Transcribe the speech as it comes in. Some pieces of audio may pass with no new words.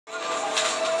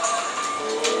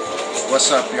What's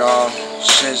up, y'all?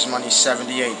 Shiz Money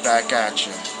 78 back at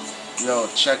you. Yo,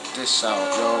 check this out,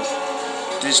 yo.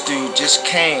 This dude just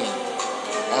came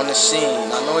on the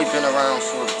scene. I know he's been around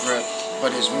for a grip,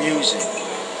 but his music,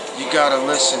 you gotta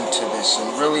listen to this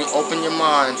and really open your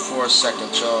mind for a second,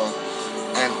 y'all,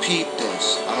 and peep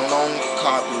this. I don't own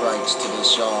copyrights to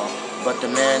this, y'all, but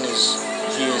the man is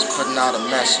putting out a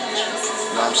message.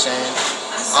 You know what I'm saying?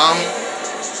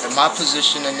 In my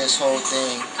position in this whole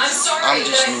thing, I'm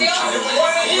just neutral.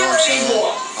 You know what I'm saying?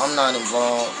 I'm not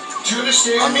involved.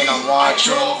 I mean, I'm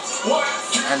watching,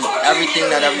 and everything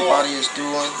that everybody is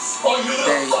doing,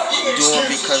 they doing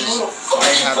because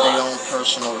they have their own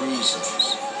personal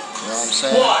reasons. You know what I'm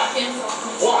saying?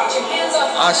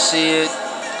 I see it.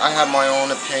 I have my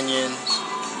own opinions,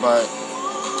 but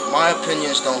my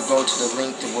opinions don't go to the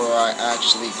link to where I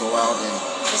actually go out and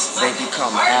they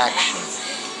become action.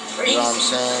 You know what I'm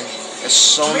saying? There's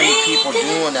so many people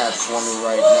doing that for me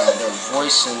right now. They're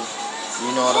voicing,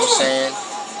 you know what I'm saying?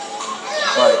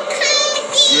 But,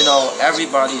 you know,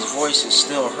 everybody's voice is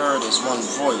still heard as one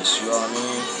voice, you know what I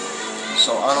mean?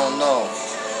 So I don't know.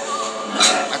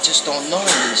 I just don't know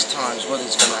in these times what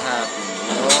is going to happen,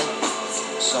 you know?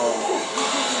 So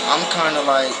I'm kind of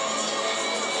like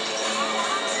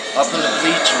up in the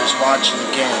bleachers watching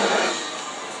the game,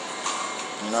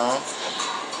 you know?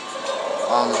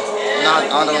 I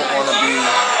don't want to be,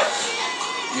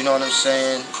 you know what I'm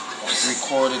saying,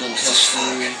 recorded in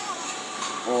history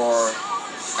or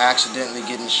accidentally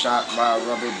getting shot by a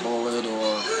rubber bullet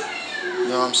or, you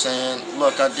know what I'm saying.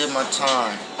 Look, I did my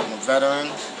time. I'm a veteran,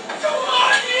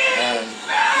 and,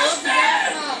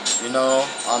 you know,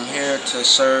 I'm here to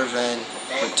serve and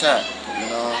protect, you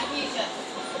know.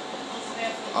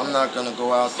 I'm not going to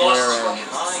go out there and,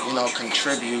 you know,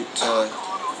 contribute to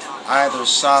either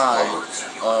side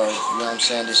of, you know what I'm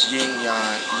saying, this yin-yang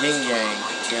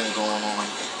thing going on.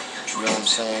 You know what I'm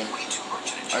saying?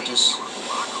 I just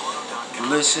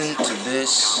listen to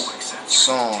this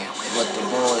song, what the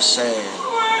boy is saying.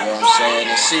 You know what I'm saying?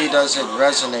 And see, does it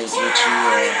resonate with you,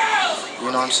 or,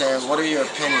 you know what I'm saying? What are your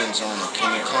opinions on it?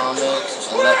 Can you comment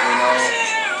and let me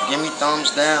know? Give me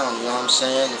thumbs down, you know what I'm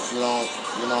saying? If you don't,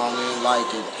 you know what I mean,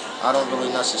 like it. I don't really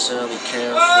necessarily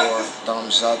care for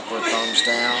thumbs up or thumbs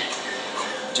down.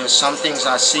 Just some things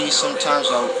I see sometimes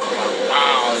like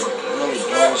really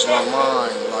blows my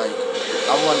mind. Like,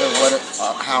 I wonder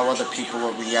how other people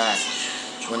will react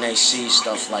when they see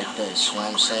stuff like this. You know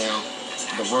what I'm saying?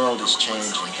 The world is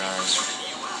changing, guys.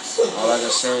 All I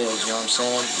can say is, you know what I'm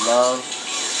saying? Love,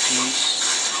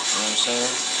 peace, you know what I'm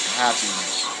saying?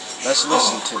 Happiness. Let's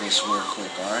listen to this real quick,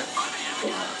 alright?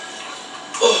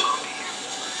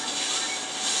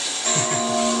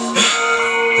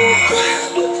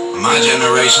 My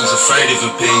generation's afraid of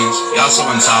opinions. Y'all so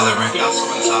intolerant.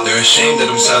 They're ashamed of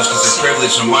themselves because they're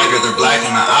privileged and white, or they're black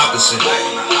and the opposite.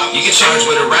 You get charged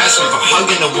with harassment for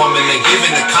hugging a woman and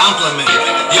giving a compliment.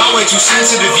 Y'all way too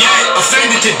sensitive yet,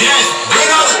 offended to death. Bring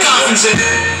all the coffins in.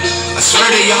 I swear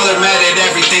that y'all are mad at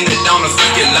everything that don't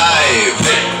affect your life.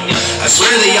 I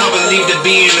swear that y'all believe that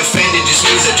being offended just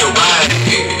means that you're right.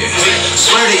 I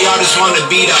swear that y'all just want to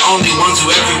be the only ones who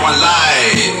everyone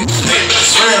likes.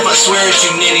 I swear at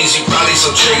you nitties, you probably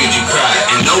so triggered you cry.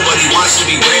 And nobody wants to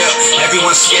be real.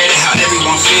 Everyone's scared of how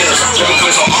everyone feels. We become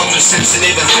so ultra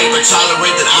sensitive and hyper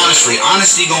tolerant that honestly,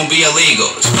 honesty gon' be illegal.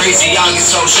 It's crazy y'all get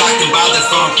so shocked and bothered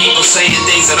from people saying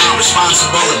things that aren't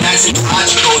responsible. If that's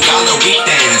illogical, y'all are weak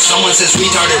then. If someone says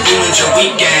retard, it ruins your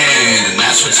weekend. And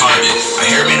that's retarded. I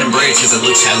hear men in braids cause it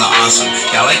looks hella awesome.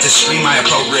 Y'all like to scream I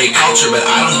appropriate culture, but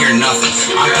I don't hear nothing.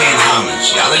 I'm paying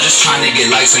homage. Y'all are just trying to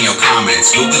get likes on your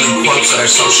comments. Googling quotes that are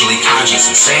socially conscious,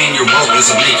 and saying you're woke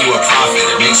doesn't make you a prophet.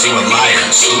 It makes you a liar,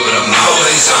 stupid of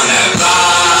always on that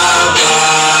blah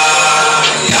blah.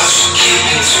 Y'all should keep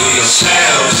it to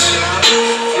yourselves.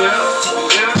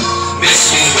 Miss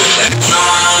me with that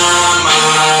drama.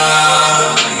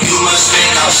 You must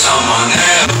think I'm someone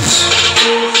else.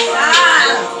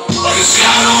 Cause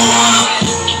y'all don't wanna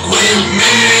with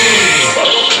me.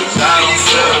 Cause I don't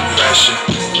feel the pressure.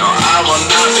 No, I will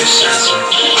not be censored.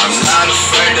 I'm not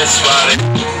afraid, that's why they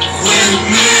with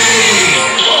me.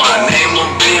 My name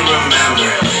will be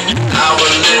remembered. I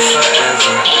will live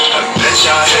forever. I bet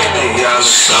y'all hate that y'all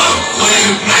suck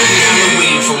with me.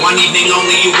 Halloween, for one evening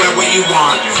only, you wear what you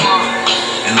want.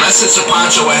 Unless it's a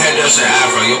poncho, a hairdresser,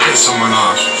 afro, you'll piss someone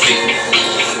off.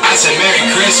 I said Merry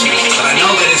Christmas, but I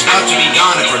know that it's about to be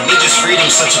gone if religious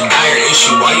freedom's such a dire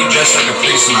issue? Why you dress like a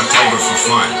priest in October for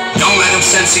fun? Don't let them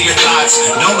censor your thoughts.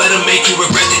 Don't let them make you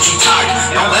regret that you talk.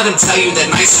 Don't let them tell you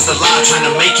that nice is the law, trying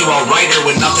to make you all righter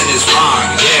when nothing is wrong.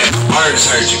 Yeah, words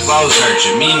hurt you, clothes hurt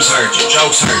you, memes hurt you,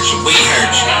 jokes hurt you, we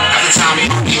hurt you. Half the time you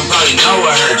don't even probably know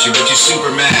what hurt you, but you're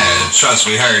super mad. Trust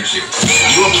we heard you.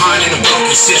 You a pawn in a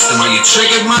broken system. Are you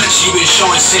triggered much? You been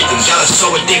showing symptoms. Y'all are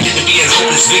so addicted to being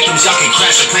hopeless victims. Y'all can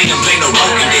crash a plane and blame the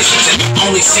road conditions. And the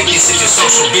only sickness is your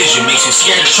social vision. Makes you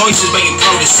scared of choices, but you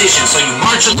pro decision. So you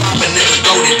march along but never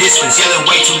go the distance. Yelling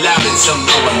way too loud until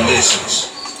no one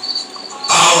listens.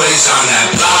 Always on that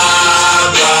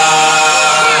blah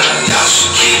blah. Y'all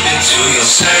should keep it to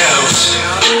yourselves.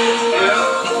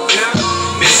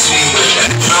 Miss me with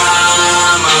that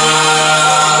drama.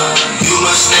 You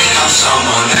must think I'm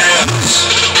someone else.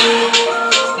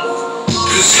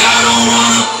 Cause I don't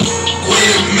wanna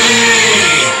with me.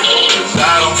 Cause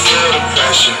I don't feel the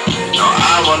pressure. No,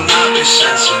 I will not be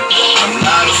censored. I'm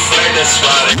not afraid, that's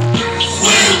why they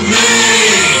with me.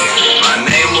 My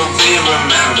name will be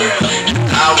remembered.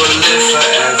 I will live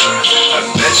forever. I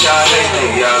bet y'all hate that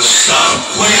y'all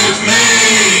stuck with me.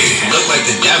 You look like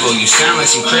the devil, you sound like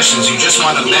some Christians. You just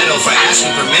want a medal for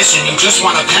asking permission. You just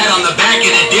want a pat on the back in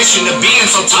addition to being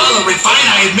so tolerant. Fine,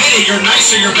 I admit it, you're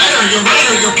nicer, you're better, you're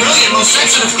righter, you're brilliant. Most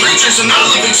sensitive creatures in all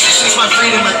of existence. My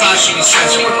freedom, I thought she'd be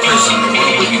censored with prison. The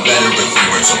world would be better if we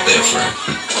weren't so different.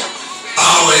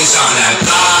 Always on that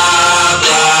blah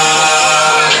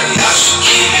blah. Y'all should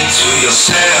keep it to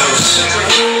yourselves.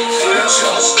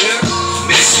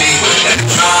 Miss me with that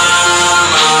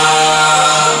drama.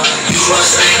 You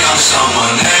must think I'm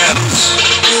someone else.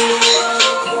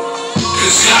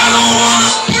 Cause I don't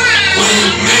wanna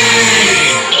with me.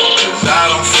 Cause I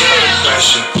don't feel the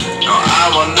pressure. No, I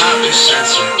will not be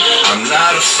censored. I'm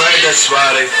not afraid, that's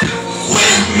why they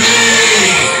with me.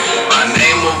 My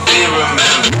name will be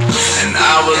remembered. And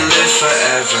I will live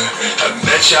forever. I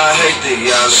bet y'all hate that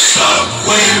y'all stuck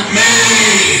with me.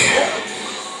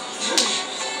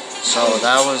 So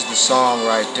that was the song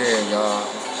right there, y'all.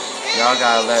 Y'all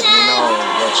gotta let me know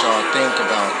what y'all think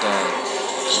about that.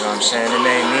 You know what I'm saying? It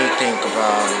made me think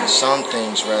about it. Some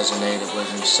things resonated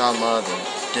with me, some other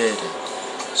didn't.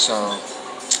 So,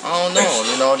 I don't know.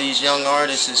 You know, these young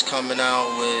artists is coming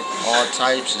out with all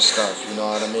types of stuff, you know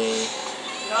what I mean?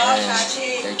 And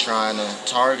they trying to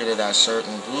target it at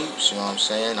certain groups, you know what I'm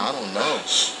saying? I don't know.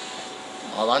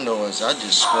 All I know is I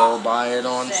just scrolled by it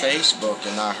on Facebook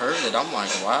and I heard it. I'm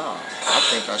like, wow, I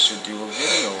think I should do a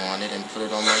video on it and put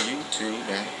it on my YouTube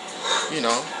and, you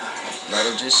know, let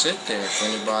it just sit there. If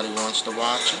anybody wants to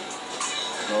watch it,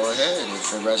 go ahead.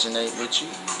 If it resonates with you,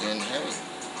 then hey,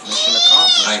 mission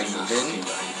accomplished. If it didn't,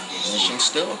 mission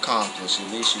still accomplished.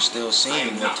 At least you're still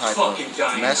seeing what type of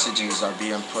messages are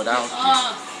being put out there.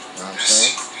 You know what I'm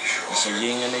saying? It's a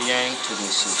yin and a yang to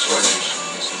this situation.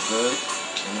 It's a good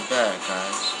and a bad,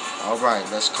 guys. Alright,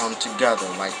 let's come together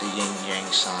like the yin yang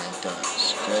sign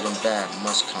does. Good and bad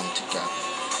must come together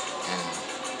and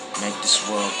make this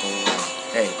world go on.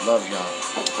 Hey, love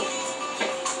y'all.